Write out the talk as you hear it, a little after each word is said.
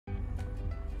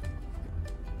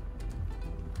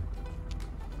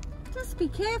Just be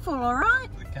careful, all right?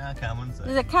 There's a car coming. So.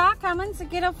 There's a car coming, so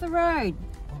get off the road.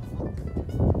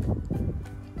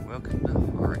 Welcome to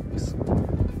Horrocks.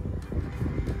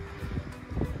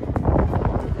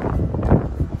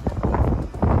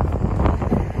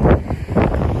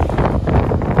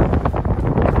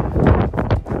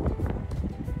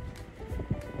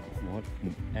 What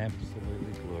an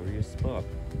absolutely glorious spot.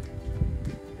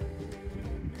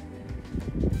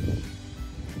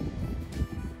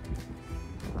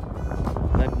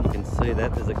 Hoping you can see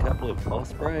that. There's a couple of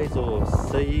ospreys or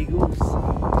sea eagles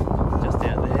just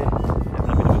out there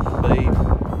having a bit of a feed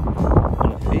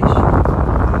on a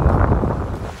fish.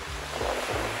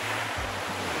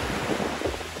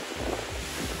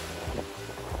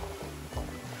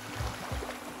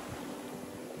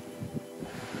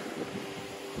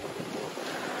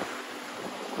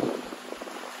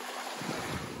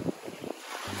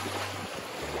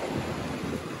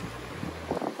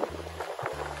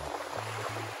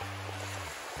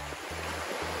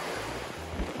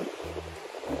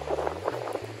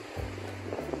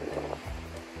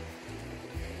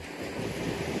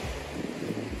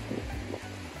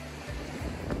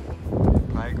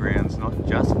 Playground's not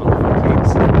just for little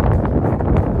kids.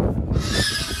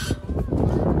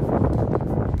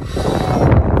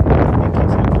 Your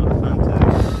kids have a lot of fun too.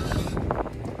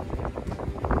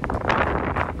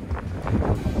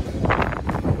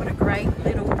 What a great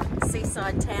little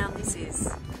seaside town this is.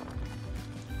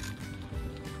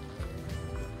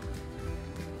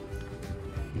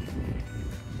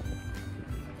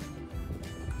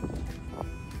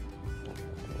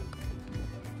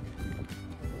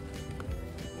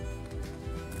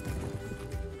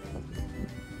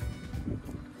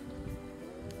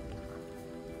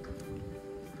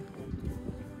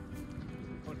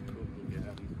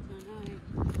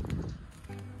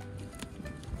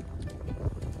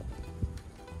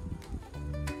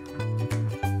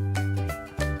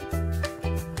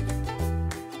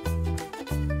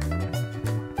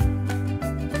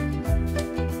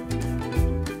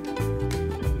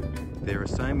 There are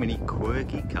so many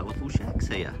quirky, colourful shacks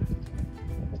here.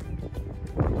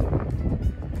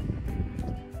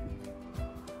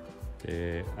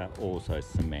 There are also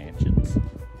some mansions.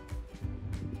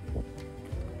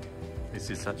 This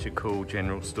is such a cool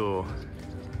general store.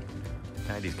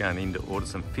 Katie's going in to order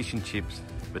some fish and chips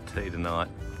for tea tonight.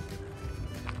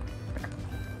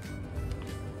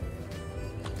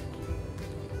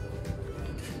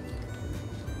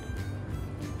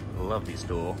 Lovely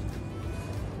store.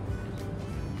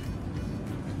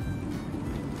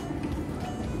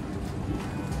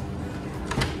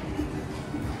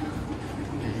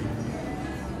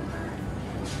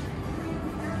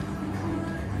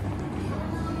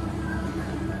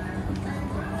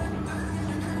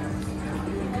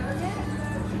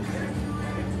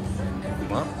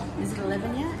 What? Is it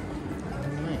 11 yet?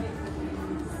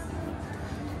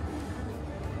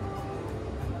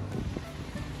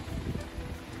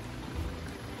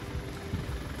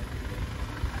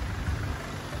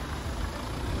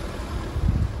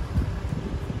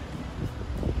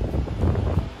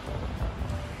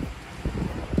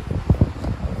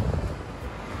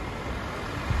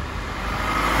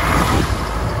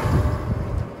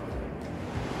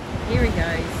 Here he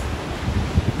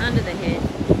goes. Under the head.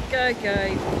 Go,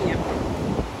 go. Yep.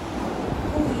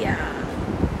 Oh, yeah.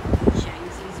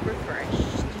 Jamesie's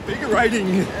refreshed. Big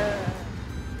rating!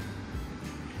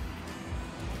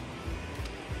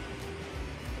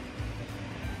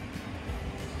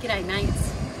 G'day,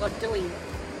 mates. What doing?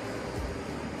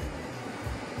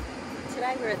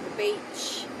 Today we're at the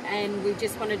beach and we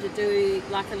just wanted to do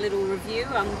like a little review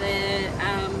on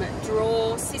the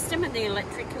draw system and the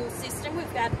electrical system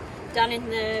we've got done in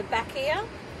the back here.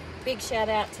 Big shout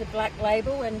out to Black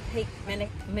Label and Peak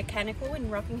Mechanical in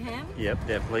Rockingham. Yep,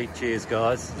 definitely. Cheers,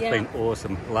 guys. It's Yeah. been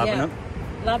awesome. Loving Yeah. it.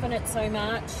 Loving it so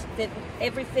much that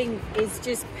everything is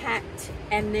just packed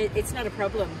and it's not a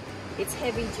problem. It's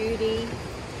heavy duty.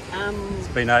 It's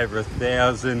been over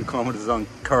 1,000 kilometres on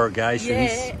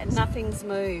corrugations. Yeah, and nothing's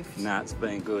moved. Nah, it's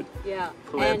been good. Yeah.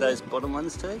 Pull out And those bottom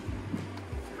ones too.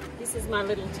 this is my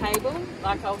little table.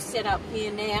 Like I'll set up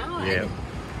here now Yeah.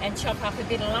 and chop up a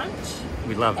bit of lunch.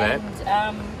 We love that.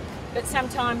 And, but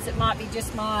sometimes it might be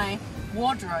just my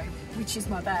wardrobe, which is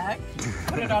my bag.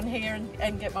 Put it on here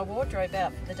and get my wardrobe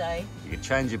out for the day. You could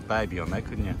change your baby on that,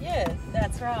 couldn't you? Yeah,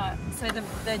 that's right. So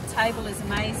the table is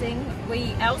amazing.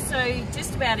 We also,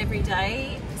 just about every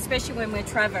day, especially when we're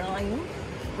travelling,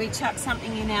 we chuck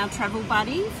something in our travel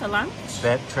buddy for lunch.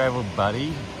 That travel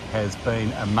buddy has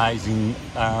been amazing.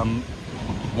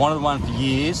 wanted one for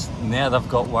years. Now they've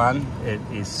got one. It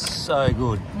is so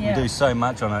good. Yeah. You do so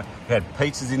much on it. We had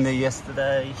pizzas in there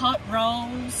yesterday. Hot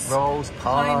rolls. Rolls,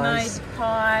 pies. Homemade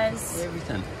pies.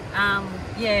 Everything.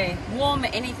 Yeah, warm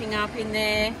anything up in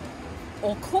there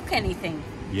or cook anything.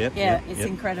 Yep. Yeah, yep, it's yep.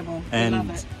 incredible. And I love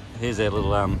it. here's our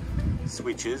little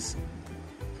switches.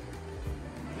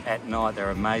 At night, they're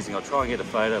amazing. I'll try and get a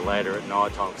photo later at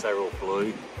night time because they're all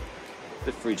blue.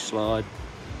 The fridge slide.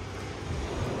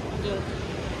 Yeah.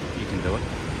 You can do it.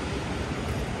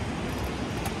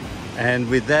 And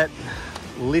with that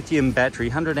lithium battery,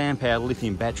 100 amp hour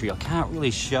lithium battery, I can't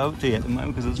really show it to you at the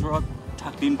moment because it's right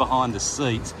tucked in behind the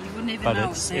seats. You wouldn't even But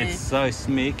know it's there. so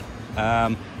smick.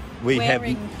 We're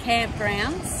in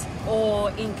campgrounds or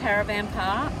in caravan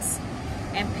parks,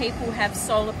 and people have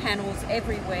solar panels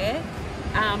everywhere.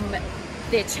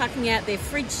 They're chucking out their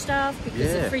fridge stuff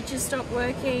because the fridges stopped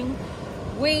working.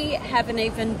 We haven't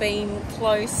even been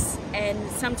close,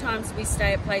 and sometimes we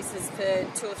stay at places for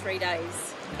 2 or 3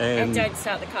 days and don't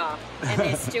start the car, and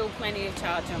there's still plenty of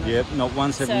charge on it. Yep, not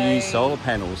once have we used solar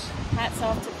panels. Hats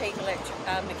off to Peak Electrical,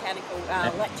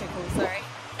 sorry.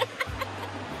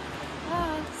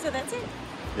 So that's it.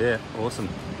 Yeah, awesome.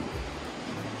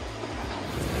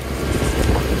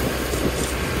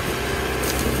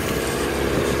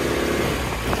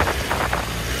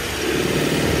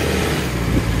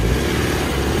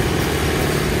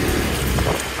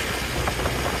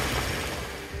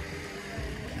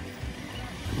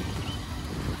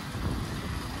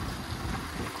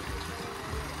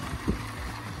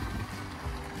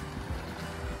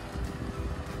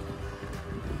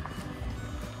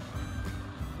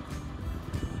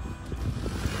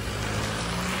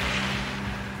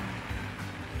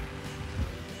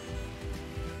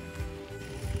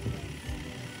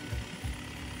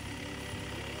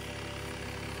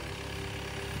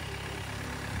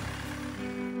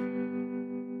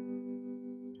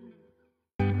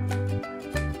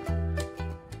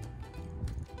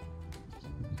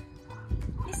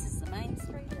 This is the main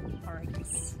street of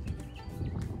Horrocks.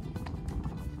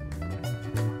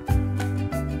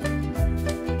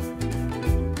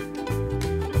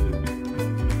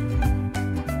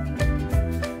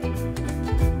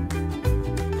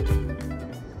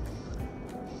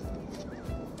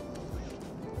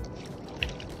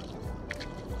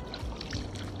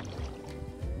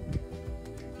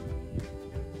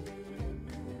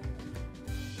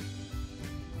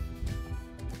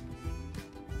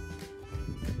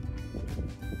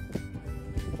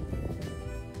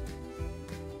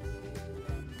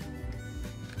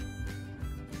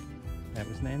 That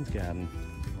was Nan's garden,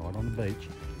 right on the beach.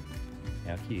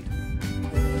 How cute.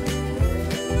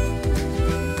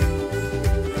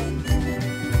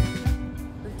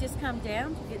 We've just come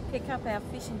down to pick up our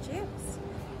fish and chips,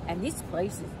 and this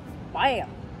place is bam.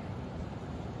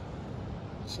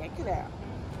 Check it out.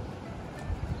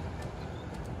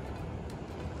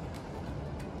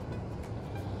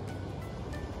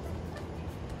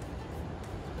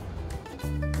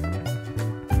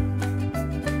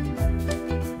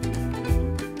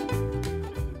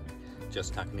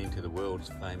 Just tucking into the world's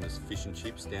famous fish and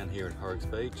chips down here at Horrocks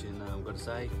Beach, and I've got to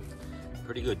say,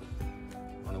 pretty good.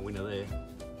 On a winner there.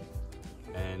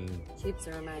 And Chips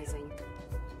are amazing.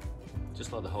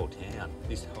 just like the whole town,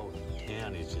 this whole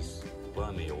town is just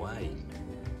blowing me away,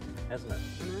 hasn't it?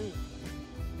 I know.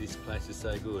 This place is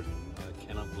so good. I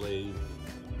cannot believe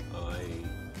I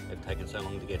have taken so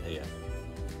long to get here.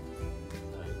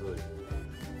 So good.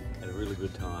 Had a really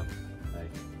good time. Hey.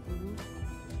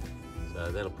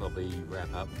 So that'll probably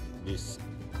wrap up this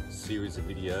series of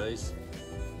videos.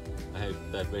 I hope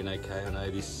they've been okay. I know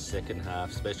this second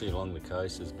half, especially along the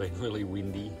coast, has been really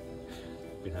windy.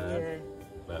 Been hard, Yeah,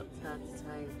 but it's hard to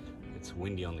say. it's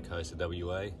windy on the coast of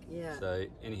WA. Yeah. So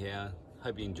anyhow,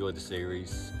 hope you enjoyed the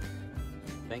series.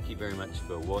 Thank you very much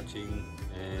for watching,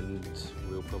 and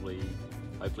we'll probably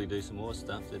hopefully do some more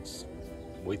stuff that's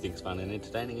we think's fun and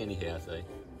entertaining anyhow. So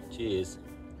cheers.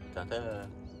 Ta-ta.